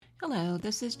Hello,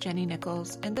 this is Jenny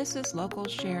Nichols, and this is Local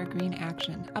Share Green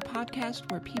Action, a podcast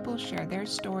where people share their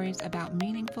stories about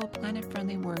meaningful,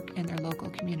 planet-friendly work in their local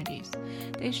communities.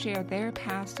 They share their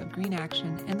paths of green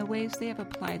action and the ways they have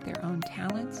applied their own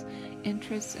talents,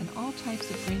 interests, and all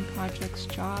types of green projects,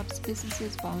 jobs,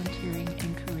 businesses, volunteering,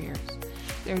 and careers.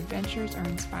 Their adventures are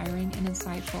inspiring and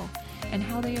insightful, and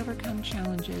how they overcome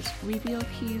challenges reveal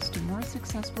keys to more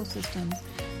successful systems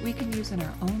we can use in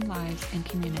our own lives and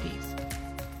communities.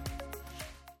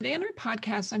 Today on our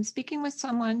podcast, I'm speaking with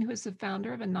someone who is the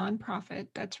founder of a nonprofit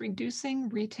that's reducing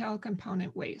retail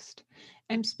component waste.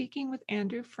 I'm speaking with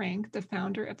Andrew Frank, the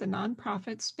founder of the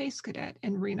nonprofit Space Cadet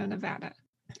in Reno, Nevada.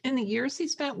 In the years he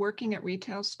spent working at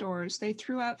retail stores, they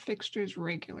threw out fixtures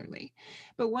regularly.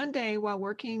 But one day, while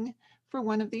working for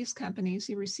one of these companies,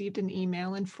 he received an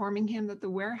email informing him that the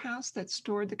warehouse that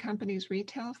stored the company's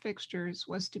retail fixtures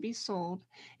was to be sold,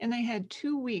 and they had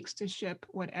 2 weeks to ship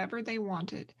whatever they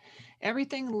wanted.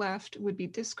 Everything left would be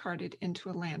discarded into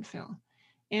a landfill.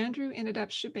 Andrew ended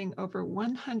up shipping over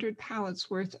 100 pallets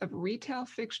worth of retail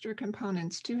fixture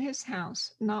components to his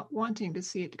house, not wanting to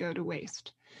see it go to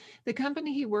waste. The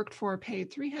company he worked for paid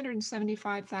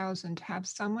 $375,000 to have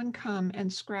someone come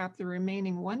and scrap the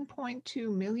remaining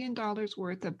 $1.2 million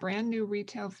worth of brand new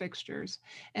retail fixtures,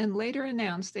 and later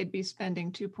announced they'd be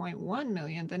spending $2.1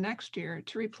 million the next year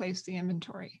to replace the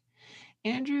inventory.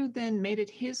 Andrew then made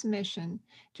it his mission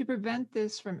to prevent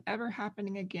this from ever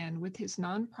happening again with his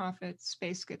nonprofit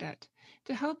Space Cadet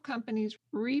to help companies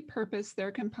repurpose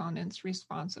their components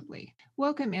responsibly.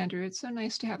 Welcome, Andrew. It's so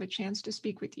nice to have a chance to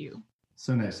speak with you.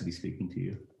 So nice to be speaking to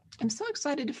you. I'm so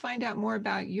excited to find out more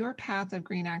about your path of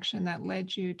green action that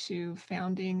led you to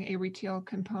founding a retail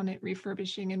component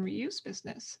refurbishing and reuse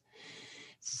business.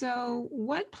 So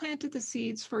what planted the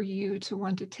seeds for you to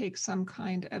want to take some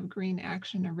kind of green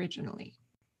action originally?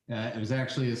 It was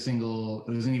actually it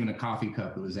wasn't even a coffee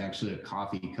cup. It was actually a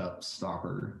coffee cup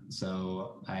stopper.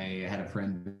 So I had a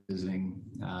friend visiting.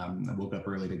 I woke up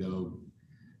early to go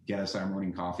get us our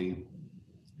morning coffee.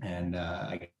 And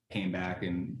I came back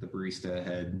and the barista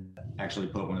had actually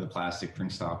put one of the plastic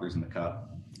drink stoppers in the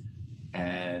cup.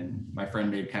 And my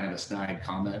friend made kind of a snide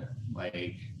comment,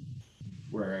 like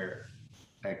where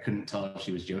I couldn't tell if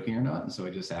she was joking or not. And so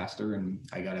I just asked her, and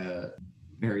I got a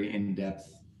very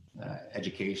in-depth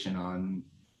education on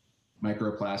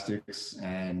microplastics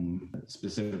and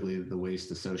specifically the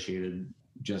waste associated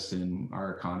just in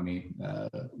our economy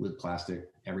with plastic,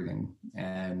 everything.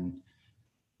 And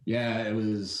yeah, it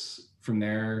was from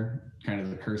there kind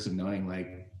of the curse of knowing,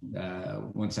 like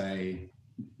once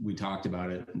we talked about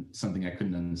it, something I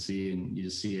couldn't unsee, and you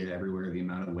just see it everywhere, the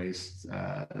amount of waste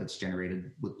that's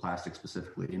generated with plastic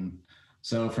specifically. And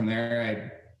so from there,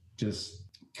 I just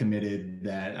committed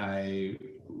that I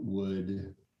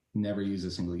would never use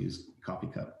a single-use coffee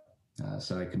cup.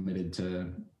 So I committed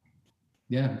to,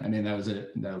 that was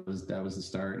it. That was the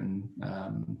start. And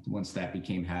once that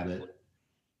became habit,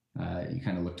 you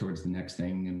kind of look towards the next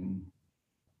thing and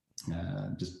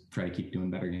just try to keep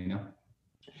doing better,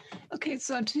 Okay,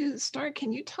 so to start,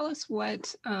 can you tell us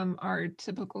what are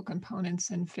typical components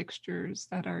and fixtures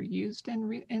that are used in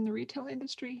the retail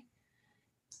industry?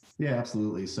 Yeah,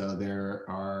 absolutely. So there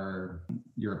are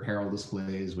your apparel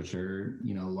displays, which are,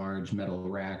 large metal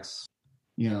racks,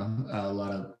 a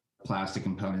lot of plastic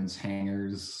components,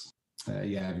 hangers.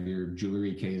 You have your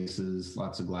jewelry cases,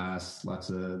 lots of glass, lots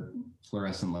of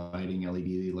fluorescent lighting,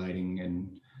 LED lighting.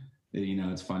 And,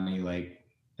 it's funny, like,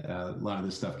 a lot of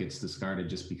this stuff gets discarded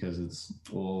just because it's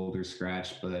old or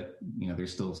scratched, but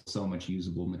there's still so much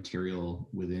usable material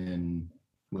within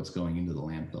what's going into the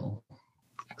landfill.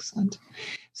 Excellent.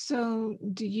 So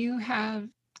did you have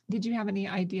any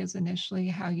ideas initially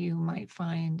how you might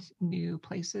find new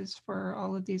places for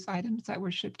all of these items that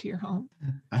were shipped to your home?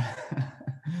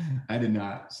 I did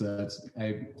not. So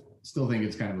I still think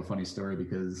it's kind of a funny story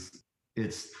because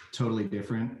it's totally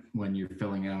different when you're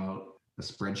filling out a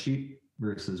spreadsheet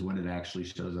versus when it actually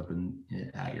shows up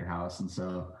at your house. And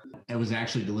so it was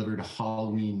actually delivered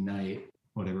Halloween night,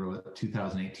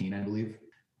 2018, I believe,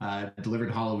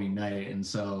 delivered Halloween night. And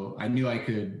so I knew I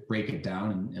could break it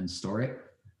down and store it.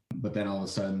 But then all of a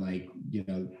sudden,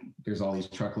 there's all these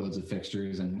truckloads of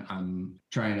fixtures and I'm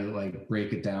trying to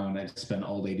break it down. I spend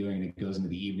all day doing it. It goes into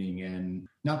the evening. And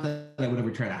not that I would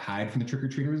ever try to hide from the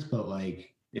trick-or-treaters, but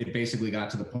it basically got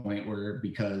to the point where,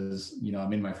 because,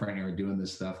 I'm in my front yard doing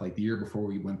this stuff, the year before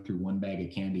we went through one bag of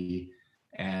candy,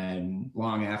 and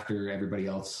long after everybody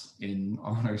else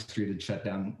on our street had shut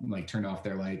down, turned off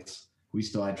their lights, we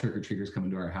still had trick-or-treaters coming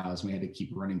to our house. We had to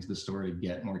keep running to the store to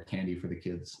get more candy for the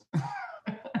kids.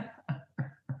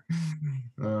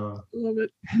 Love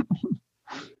it.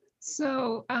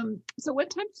 So what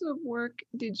types of work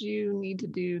did you need to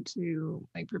do to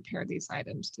like prepare these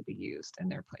items to be used in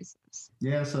their places?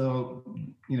 Yeah, so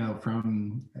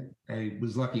I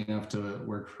was lucky enough to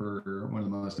work for one of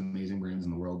the most amazing brands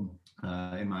in the world,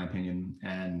 in my opinion,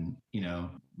 and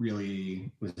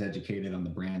really was educated on the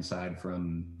brand side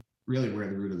from really where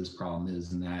the root of this problem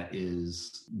is, and that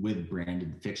is with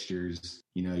branded fixtures.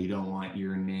 You don't want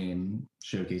your name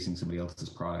showcasing somebody else's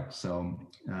product. So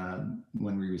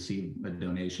when we receive a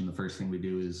donation, the first thing we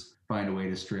do is find a way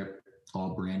to strip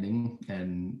all branding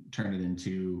and turn it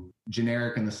into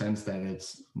generic in the sense that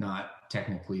it's not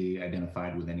technically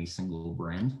identified with any single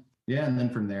brand. Yeah, and then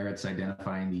from there, it's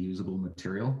identifying the usable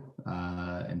material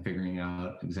and figuring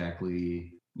out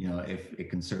exactly, if it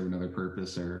can serve another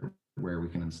purpose or where we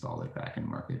can install it back in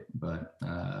market. But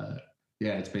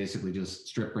yeah, it's basically just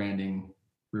strip branding,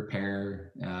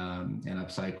 repair, and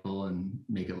upcycle and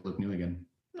make it look new again.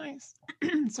 Nice.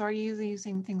 So are you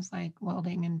using things like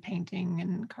welding and painting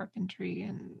and carpentry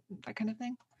and that kind of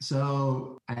thing?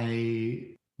 So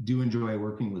I do enjoy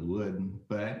working with wood,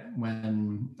 but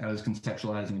when I was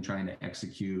conceptualizing and trying to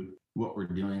execute what we're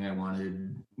doing,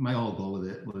 my whole goal with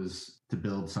it was to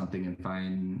build something and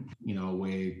find, a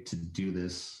way to do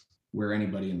this where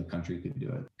anybody in the country could do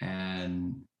it.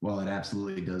 And while it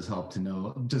absolutely does help to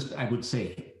know, I would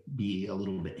say be a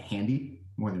little bit handy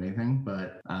more than anything,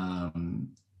 but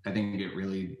I think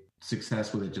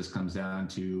success with it just comes down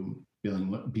to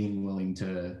being willing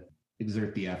to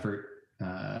exert the effort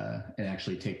and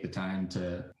actually take the time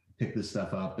to pick this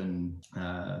stuff up and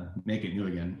make it new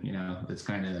again. It's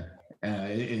kind of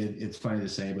it's funny to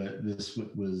say, but this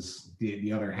was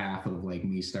the other half of like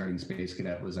me starting Space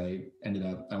Cadet was I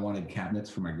wanted cabinets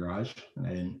for my garage and I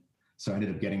didn't, so I ended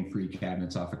up getting free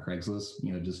cabinets off of Craigslist.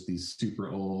 Just these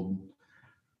super old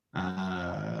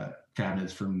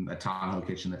cabinets from a Tahoe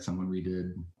kitchen that someone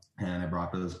redid, and I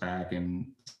brought those back and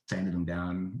sanded them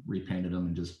down, repainted them,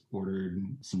 and just ordered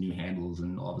some new handles,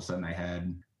 and all of a sudden I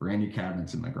had brand new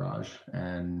cabinets in my garage.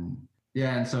 And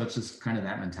yeah, and so it's just kind of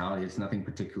that mentality. It's nothing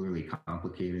particularly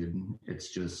complicated. It's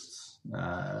just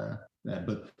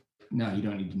but no, you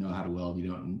don't need to know how to weld. You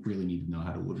don't really need to know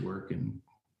how to woodwork. And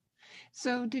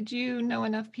so did you know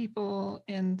enough people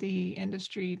in the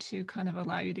industry to kind of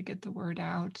allow you to get the word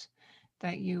out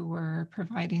that you were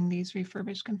providing these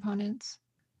refurbished components?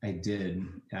 I did.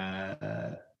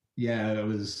 Yeah, I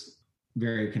was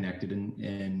very connected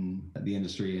in the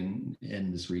industry and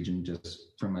in this region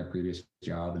just from my previous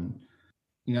job. And,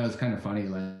 it's kind of funny,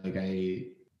 like I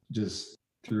just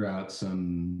threw out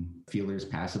some feelers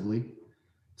passively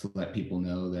to let people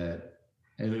know that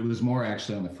it was more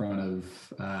actually on the front of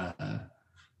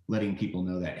letting people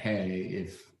know that, hey,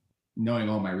 if knowing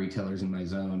all my retailers in my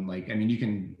zone, you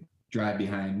can drive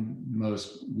behind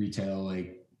most retail,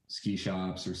 like ski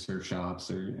shops or surf shops,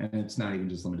 and it's not even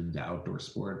just limited to outdoor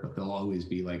sport, but there'll always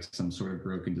be like some sort of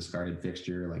broken, discarded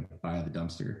fixture, like by the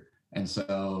dumpster. And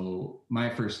so my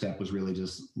first step was really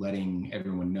just letting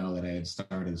everyone know that I had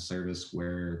started a service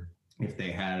where if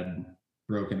they had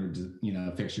broken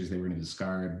or fixtures they were going to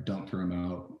discard, don't throw them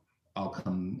out. I'll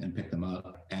come and pick them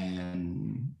up.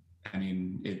 And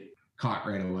it caught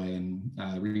right away, and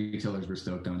retailers were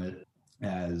stoked on it,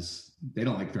 as they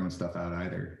don't like throwing stuff out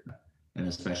either, and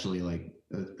especially like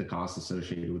the cost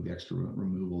associated with the extra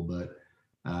removal. But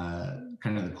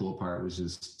kind of the cool part was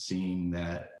just seeing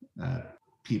that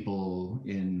people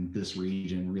in this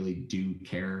region really do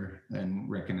care and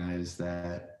recognize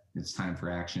that it's time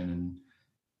for action,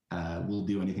 and will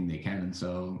do anything they can. And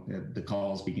so the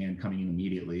calls began coming in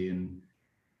immediately, and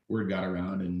word got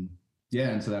around. And yeah,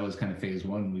 and so that was kind of phase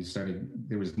one. We started,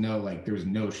 there was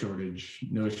no shortage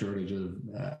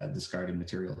of discarded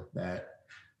material. That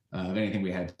if anything,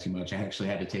 we had too much. I actually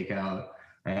had to take out,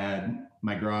 I had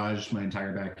my garage, my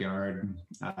entire backyard,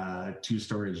 2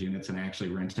 storage units, and I actually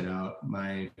rented out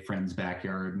my friend's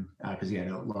backyard because he had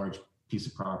a large piece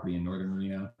of property in Northern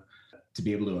Reno to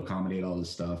be able to accommodate all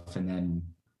this stuff. And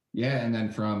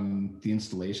then from the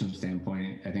installation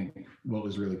standpoint, I think what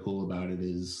was really cool about it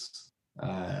is,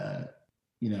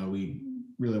 we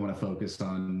really want to focus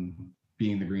on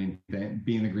being the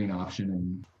green option.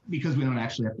 And because we don't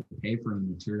actually have to pay for any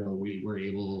material, we were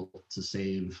able to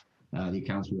save the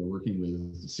accounts we were working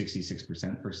with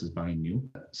 66% versus buying new.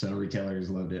 So retailers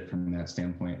loved it from that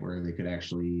standpoint, where they could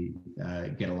actually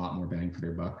get a lot more bang for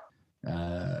their buck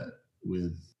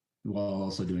while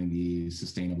also doing the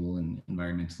sustainable and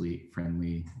environmentally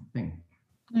friendly thing.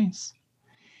 Nice.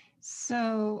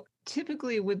 So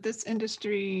typically, would this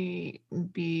industry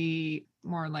be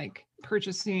more like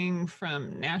purchasing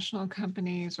from national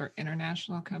companies or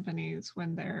international companies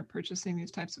when they're purchasing these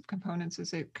types of components?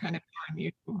 Is it kind of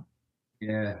unusual?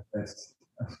 Yeah, that's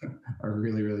a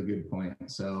really, really good point.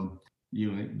 So I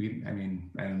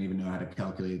mean, I don't even know how to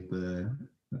calculate the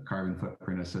carbon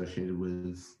footprint associated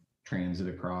with transit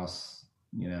across,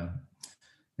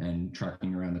 and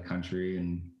trucking around the country.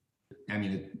 And I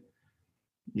mean,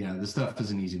 the stuff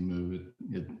isn't easy to move.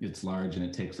 It's large and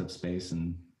it takes up space.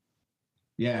 And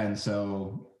yeah, and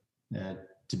so uh,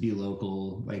 to be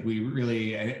local, like we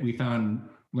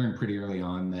learned pretty early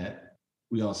on that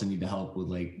we also need to help with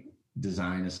like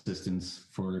design assistance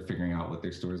for figuring out what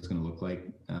their store is going to look like.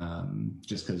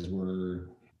 Just because we're,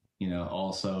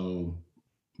 also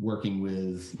working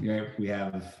with, we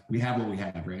have what we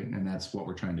have, right, and that's what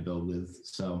we're trying to build with.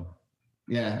 So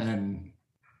yeah, and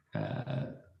uh,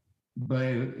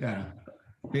 but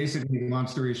basically, long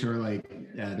story short, like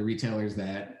the retailers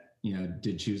that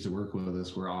did choose to work with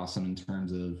us were awesome in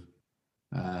terms of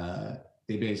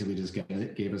they basically just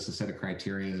gave us a set of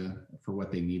criteria for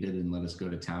what they needed and let us go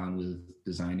to town with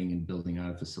designing and building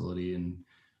out a facility. And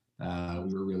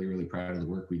we were really, really proud of the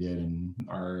work we did. And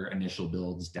our initial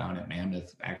builds down at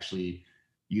Mammoth actually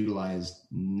utilized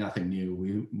nothing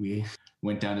new. We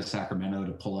went down to Sacramento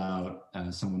to pull out,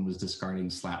 someone was discarding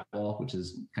slat wall, which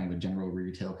is kind of a general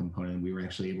retail component. We were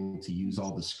actually able to use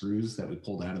all the screws that we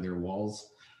pulled out of their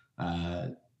walls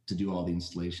to do all the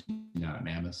installation down at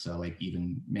Mammoth. So like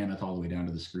even Mammoth all the way down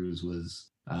to the screws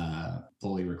was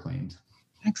fully reclaimed.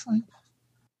 Excellent.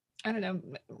 I don't know.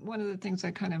 One of the things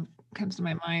that kind of comes to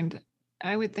my mind,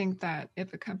 I would think that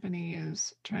if a company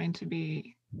is trying to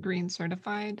be green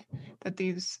certified, that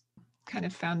these kind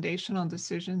of foundational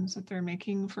decisions that they're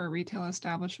making for a retail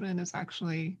establishment is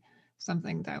actually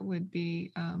something that would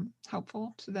be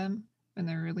helpful to them when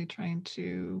they're really trying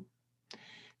to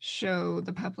show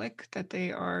the public that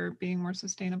they are being more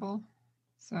sustainable.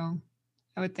 So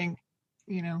I would think,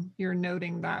 you're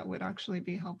noting that would actually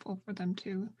be helpful for them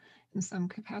too in some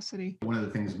capacity. One of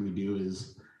the things we do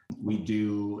is we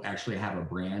do actually have a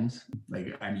brand,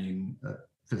 a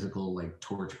physical like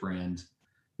torch brand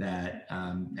that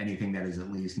anything that is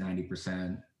at least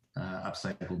 90%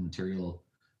 upcycled material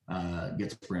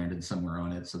gets branded somewhere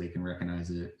on it so they can recognize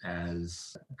it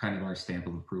as kind of our stamp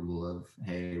of approval of,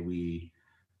 hey,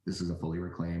 this is a fully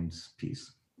reclaimed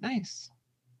piece. Nice.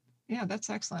 Yeah, that's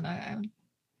excellent. I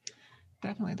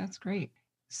definitely, that's great.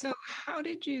 So how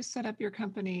did you set up your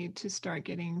company to start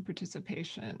getting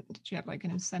participation? Did you have like an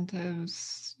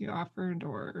incentives you offered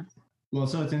or? Well,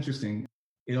 so it's interesting.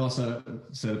 It also,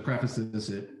 so to preface this,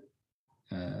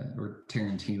 or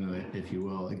Tarantino it, if you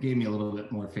will, it gave me a little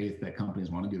bit more faith that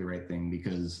companies want to do the right thing,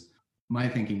 because my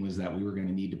thinking was that we were going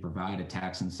to need to provide a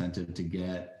tax incentive to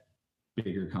get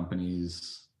bigger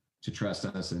companies to trust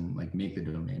us and like make the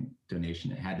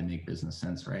donation. It had to make business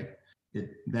sense, right?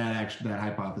 That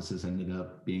hypothesis ended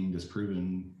up being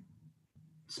disproven,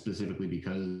 specifically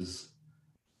because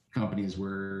companies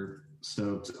were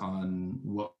stoked on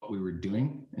what we were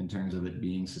doing in terms of it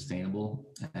being sustainable,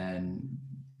 and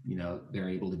they're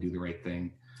able to do the right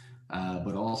thing,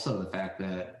 but also the fact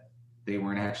that they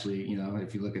weren't actually,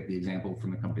 if you look at the example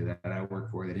from the company that I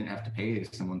work for, they didn't have to pay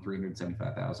someone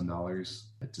 $375,000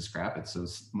 to scrap it. So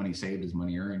money saved is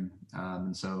money earned.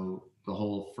 And so the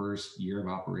whole first year of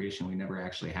operation, we never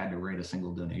actually had to write a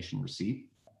single donation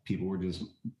receipt. People were just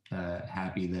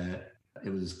happy that it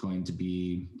was going to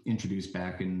be introduced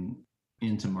back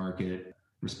into market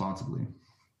responsibly.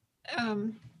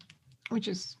 Which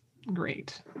is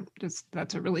great.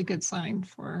 That's a really good sign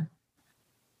for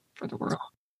the world.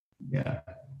 Yeah.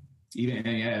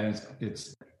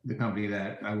 It's the company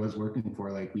that I was working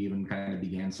for. Like we even kind of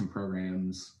began some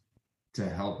programs to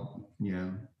help,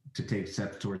 to take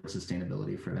steps towards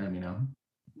sustainability for them.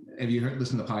 Have you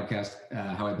listened to the podcast,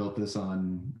 how I built this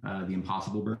on the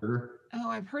Impossible Burger? Oh,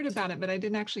 I've heard about it, but I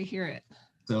didn't actually hear it.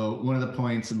 So one of the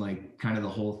points and like kind of the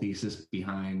whole thesis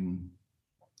behind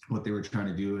what they were trying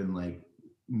to do and like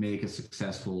make a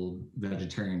successful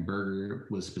vegetarian burger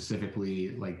was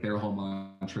specifically like their whole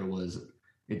mantra was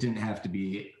it didn't have to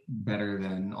be better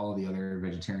than all the other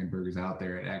vegetarian burgers out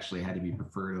there. It actually had to be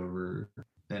preferred over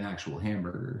an actual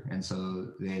hamburger. And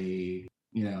so they,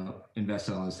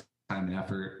 invested all this time and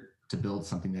effort to build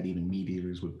something that even meat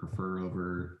eaters would prefer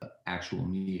over actual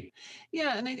meat.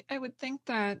 Yeah, and I would think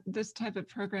that this type of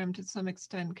program to some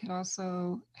extent could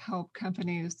also help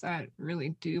companies that really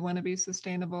do want to be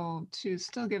sustainable to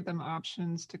still give them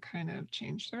options to kind of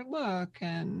change their look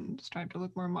and strive to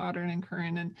look more modern and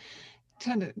current, and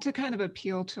to kind of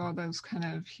appeal to all those kind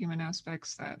of human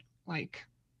aspects that like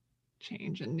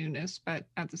change and newness, but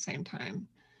at the same time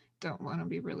don't want to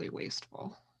be really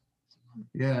wasteful.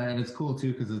 Yeah, and it's cool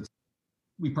too because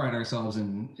we pride ourselves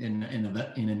in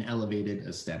an elevated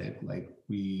aesthetic. Like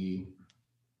we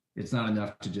it's not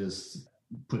enough to just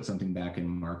put something back in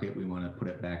market. We want to put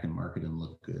it back in market and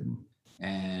look good.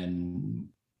 And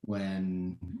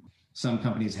when some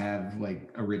companies have like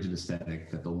a rigid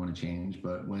aesthetic that they'll want to change,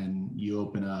 but when you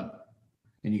open up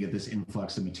and you get this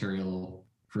influx of material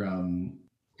from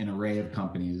an array of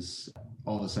companies,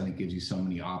 all of a sudden it gives you so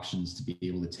many options to be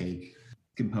able to take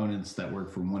components that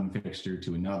work from one fixture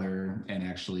to another, and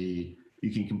actually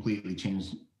you can completely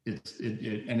change. It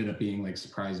ended up being like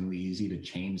surprisingly easy to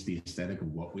change the aesthetic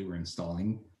of what we were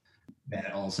installing.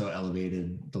 That also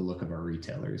elevated the look of our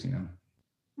retailers, you know?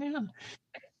 Yeah.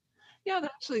 Yeah,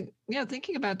 actually, yeah,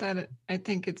 thinking about that, I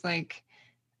think it's like,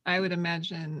 I would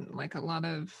imagine like a lot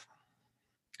of,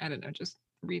 I don't know, just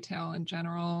retail in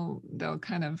general, they'll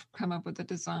kind of come up with a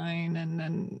design and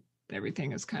then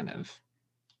everything is kind of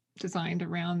designed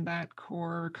around that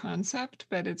core concept.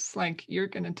 But it's like you're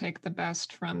going to take the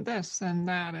best from this and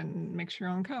that and mix your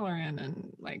own color in.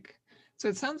 And like, so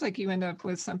it sounds like you end up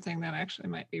with something that actually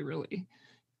might be really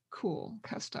cool,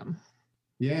 custom.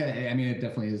 Yeah, I mean, it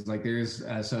definitely is. Like there's,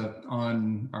 so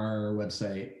on our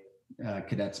website,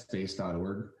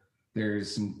 cadetspace.org,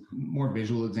 there's some more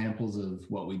visual examples of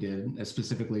what we did,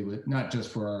 specifically with not just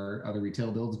for our other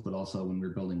retail builds, but also when we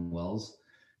were building wells.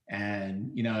 And,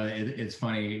 you know, it's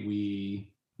funny,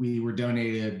 we were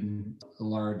donated a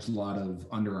large lot of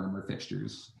Under Armour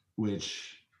fixtures,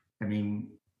 which, I mean,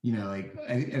 you know, like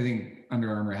I think Under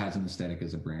Armour has an aesthetic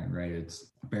as a brand, right? It's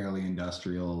fairly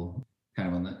industrial, kind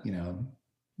of on the, you know,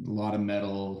 a lot of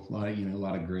metal, a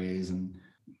lot of grays, and,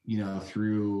 you know,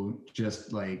 through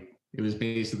just like, it was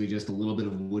basically just a little bit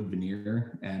of wood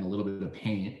veneer and a little bit of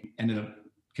paint, ended up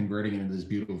converting it into this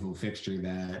beautiful fixture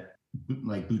that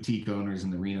like boutique owners in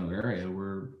the Reno area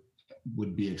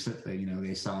would be accepted. You know,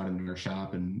 they saw it in their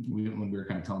shop, and when we were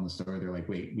kind of telling the story, they're like,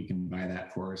 wait, we can buy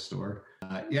that for our store.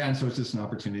 Yeah. And so it's just an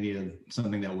opportunity of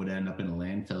something that would end up in a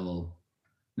landfill,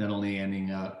 not only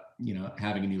ending up, you know,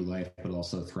 having a new life, but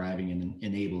also thriving and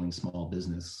enabling small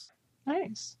business.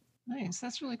 Nice.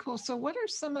 That's really cool. So what are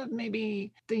some of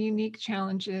maybe the unique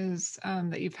challenges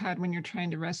that you've had when you're trying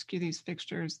to rescue these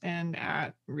fixtures and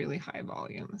at really high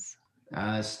volumes?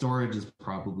 Storage is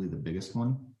probably the biggest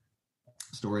one.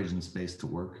 Storage and space to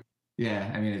work.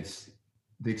 Yeah, I mean,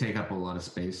 they take up a lot of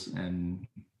space and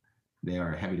they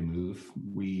are heavy to move.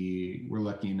 We were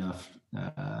lucky enough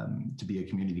to be a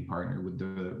community partner with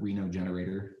the Reno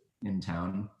Generator in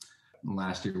town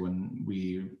last year when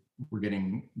we were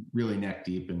getting really neck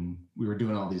deep and we were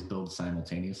doing all these builds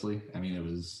simultaneously. I mean, it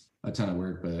was a ton of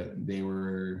work, but they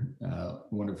were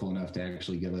wonderful enough to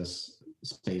actually give us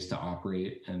space to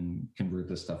operate and convert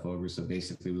this stuff over. So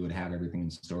basically we would have everything in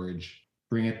storage,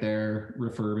 bring it there,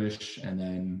 refurbish, and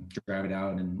then drive it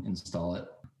out and install it.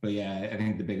 But yeah, I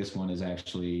think the biggest one is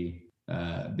actually,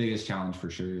 biggest challenge for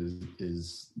sure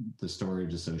is the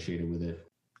storage associated with it.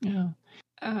 Yeah.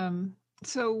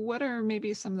 So what are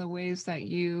maybe some of the ways that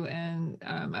you and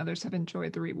others have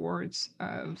enjoyed the rewards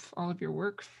of all of your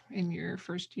work in your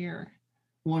first year?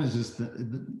 One is just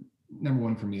the number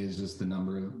one for me is just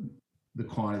the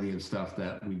quantity of stuff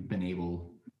that we've been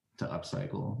able to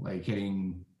upcycle, like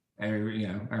hitting, I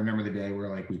remember the day where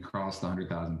like we crossed the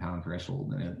 100,000 pound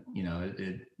threshold, and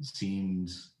it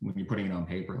seems, when you're putting it on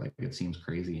paper, like it seems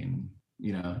crazy. And,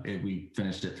 we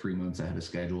finished it 3 months ahead of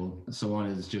schedule. So one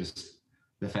is just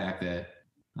the fact that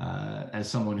as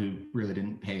someone who really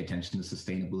didn't pay attention to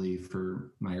sustainability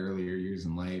for my earlier years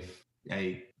in life,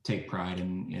 I take pride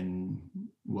in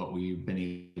what we've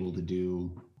been able to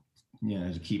do,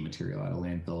 to keep material out of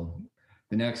landfill.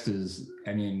 The next is,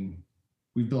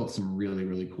 we've built some really,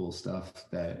 really cool stuff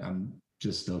that I'm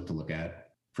just stoked to look at.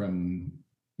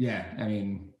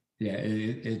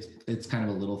 It's kind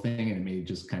of a little thing, and it may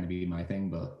just kind of be my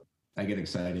thing, but I get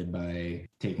excited by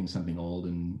taking something old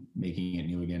and making it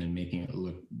new again and making it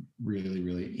look really,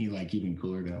 really like even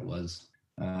cooler than it was.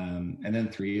 And then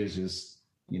 3 is just,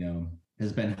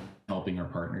 has been helping our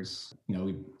partners.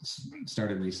 We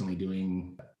started recently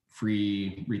doing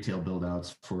free retail build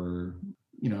outs for,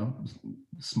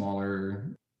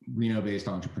 smaller Reno-based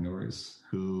entrepreneurs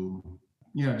who,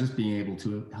 just being able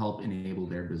to help enable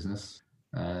their business,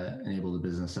 enable the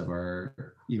business of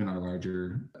even our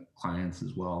larger clients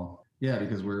as well. Yeah,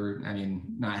 because we're,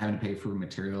 not having to pay for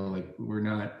material. Like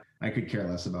I could care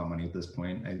less about money at this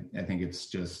point. I think it's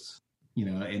just,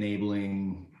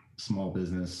 enabling small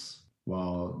business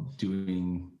while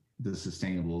doing the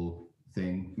sustainable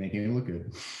thing, making it look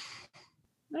good.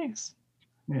 Nice.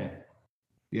 Yeah.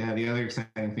 The other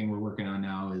exciting thing we're working on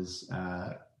now is,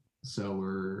 so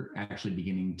we're actually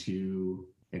beginning to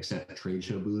accept trade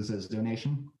show booths as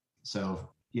donation. So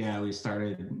Yeah, we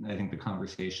started, I think, the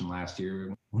conversation last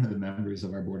year. One of the members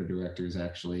of our board of directors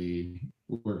actually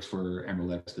works for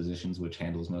Emerald Expositions, which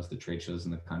handles most of the trade shows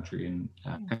in the country, and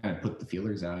kind of put the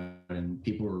feelers out. And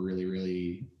people were really,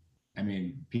 really, I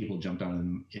mean, people jumped on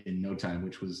them in no time,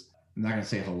 which was, I'm not going to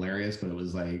say hilarious, but it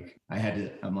was like,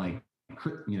 I'm like,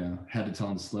 had to tell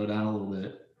them to slow down a little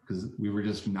bit because we were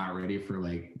just not ready for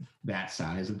like that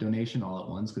size of donation all at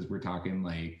once, because we're talking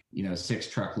like 6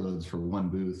 truckloads for one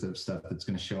booth of stuff that's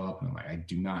going to show up, and I'm like,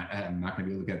 I'm not going to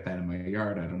be able to get that in my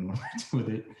yard. I don't know what to do with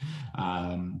it.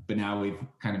 But now we've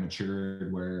kind of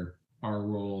matured where our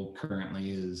role currently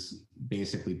is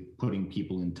basically putting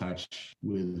people in touch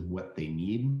with what they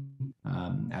need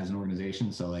as an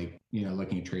organization. So like,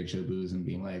 looking at trade show booths and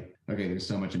being like, okay, there's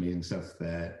so much amazing stuff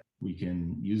that we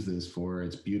can use this for.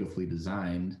 It's beautifully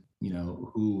designed.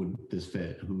 Who would this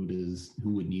fit? Who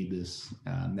would need this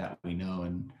that we know?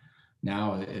 And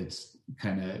now it's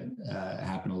kind of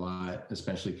happened a lot,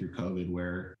 especially through COVID,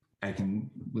 where I can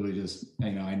literally just,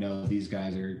 I know these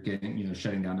guys are getting,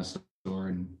 shutting down a store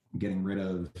and getting rid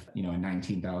of, a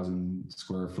 19,000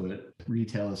 square foot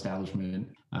retail establishment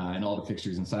and all the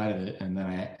fixtures inside of it. And then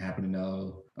I happen to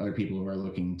know other people who are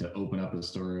looking to open up a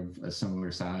store of a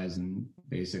similar size, and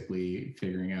basically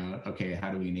figuring out, okay,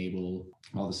 how do we enable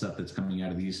all the stuff that's coming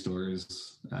out of these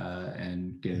stores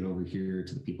and get it over here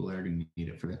to the people that are going to need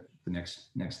it for the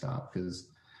next stop? Because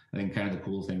I think kind of the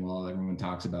cool thing, while everyone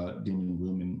talks about doom and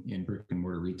gloom in brick and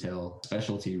mortar retail,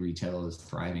 specialty retail is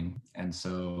thriving. And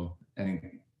so I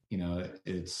think,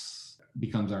 it's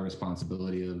becomes our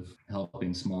responsibility of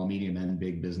helping small, medium, and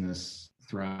big business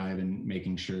thrive, and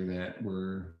making sure that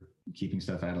we're keeping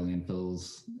stuff out of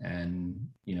landfills and,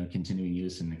 continuing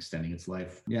use and extending its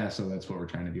life. Yeah, so that's what we're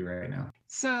trying to do right now.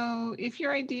 So if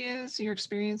your ideas, your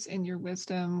experience, and your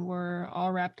wisdom were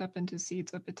all wrapped up into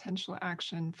seeds of potential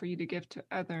action for you to give to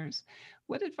others,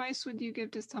 what advice would you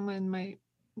give to someone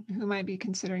who might be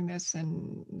considering this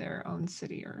in their own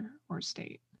city or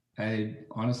state? I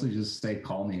honestly just say,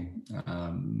 call me.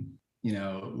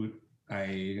 I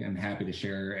am happy to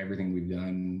share everything we've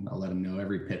done. I'll let them know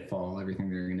every pitfall, everything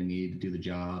they're going to need to do the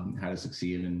job, how to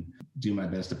succeed, and do my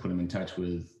best to put them in touch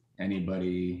with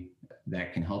anybody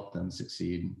that can help them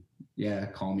succeed. Yeah,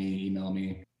 call me, email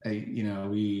me.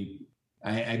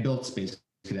 I built Space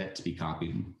Cadet to be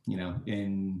copied.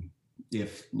 And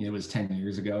if it was 10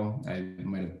 years ago,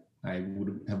 I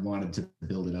would have wanted to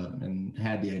build it up and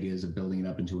had the ideas of building it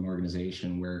up into an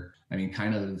organization where,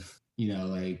 kind of,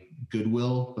 like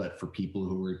Goodwill, but for people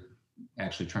who were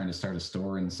actually trying to start a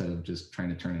store instead of just trying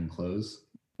to turn and close.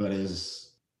 But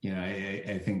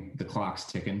I think the clock's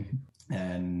ticking,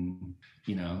 and,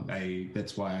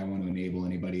 that's why I want to enable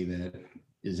anybody that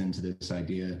is into this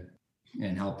idea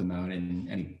and help them out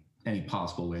in any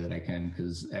possible way that I can,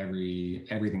 because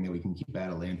everything that we can keep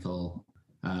out of landfill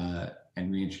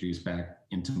and reintroduce back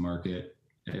into market,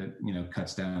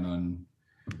 cuts down on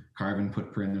carbon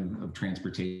footprint of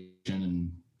transportation,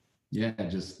 and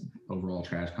just overall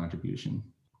trash contribution,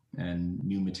 and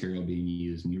new material being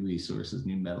used, new resources,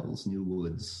 new metals, new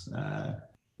woods.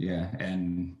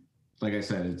 And like I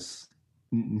said, it's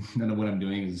none of what I'm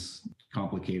doing is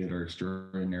complicated or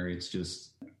extraordinary. It's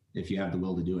just, if you have the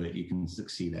will to do it, you can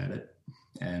succeed at it.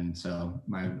 And so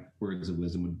my words of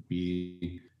wisdom would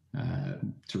be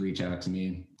to reach out to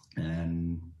me,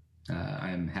 and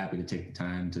I'm happy to take the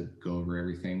time to go over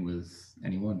everything with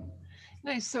anyone.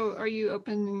 Nice. So are you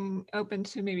open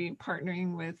to maybe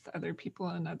partnering with other people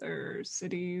in other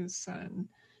cities and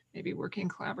maybe working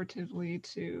collaboratively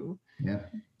to? Yeah,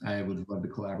 I would love to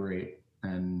collaborate.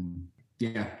 And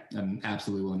I'm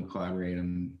absolutely willing to collaborate.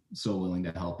 I'm so willing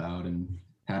to help out and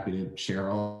happy to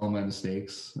share all my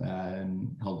mistakes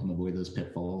and help them avoid those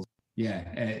pitfalls.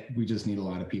 Yeah, we just need a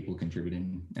lot of people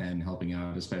contributing and helping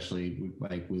out, especially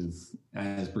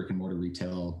as brick and mortar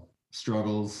retail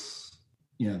struggles.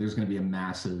 There's going to be a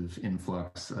massive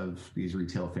influx of these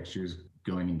retail fixtures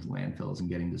going into landfills and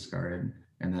getting discarded.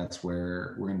 And that's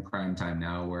where we're in prime time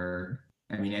now, where,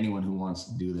 anyone who wants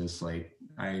to do this,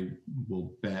 I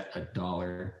will bet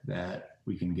 $1 that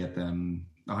we can get them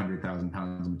 100,000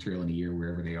 pounds of material in a year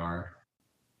wherever they are.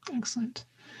 Excellent.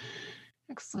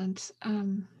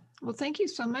 Well, thank you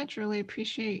so much. Really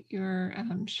appreciate your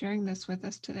sharing this with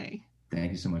us today.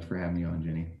 Thank you so much for having me on,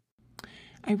 Jenny.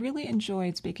 I really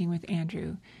enjoyed speaking with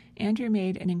Andrew. Andrew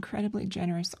made an incredibly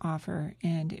generous offer,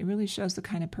 and it really shows the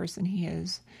kind of person he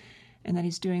is, and that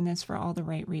he's doing this for all the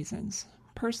right reasons.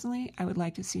 Personally, I would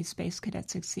like to see Space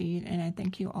Cadet succeed, and I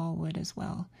think you all would as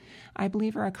well. I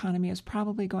believe our economy is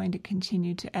probably going to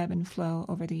continue to ebb and flow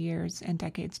over the years and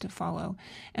decades to follow,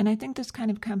 and I think this kind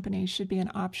of company should be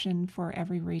an option for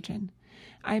every region.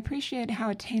 I appreciate how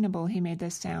attainable he made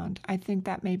this sound. I think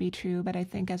that may be true, but I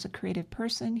think as a creative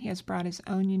person, he has brought his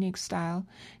own unique style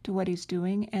to what he's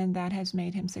doing, and that has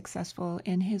made him successful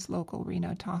in his local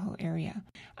Reno Tahoe area.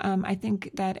 I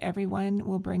think that everyone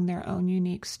will bring their own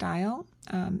unique style,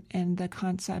 and the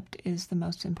concept is the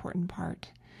most important part.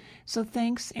 So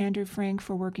thanks, Andrew Frank,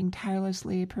 for working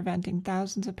tirelessly, preventing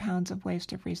thousands of pounds of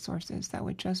waste of resources that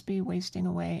would just be wasting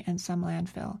away in some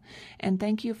landfill. And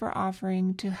thank you for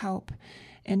offering to help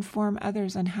inform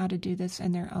others on how to do this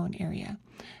in their own area.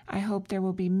 I hope there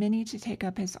will be many to take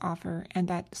up his offer and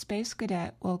that Space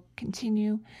Cadet will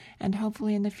continue and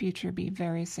hopefully in the future be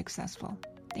very successful.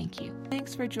 Thank you.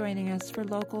 Thanks for joining us for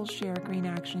Local Share Green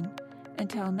Action.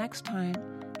 Until next time,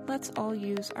 let's all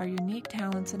use our unique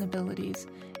talents and abilities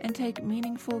and take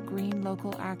meaningful green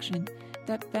local action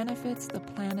that benefits the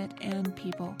planet and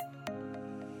people.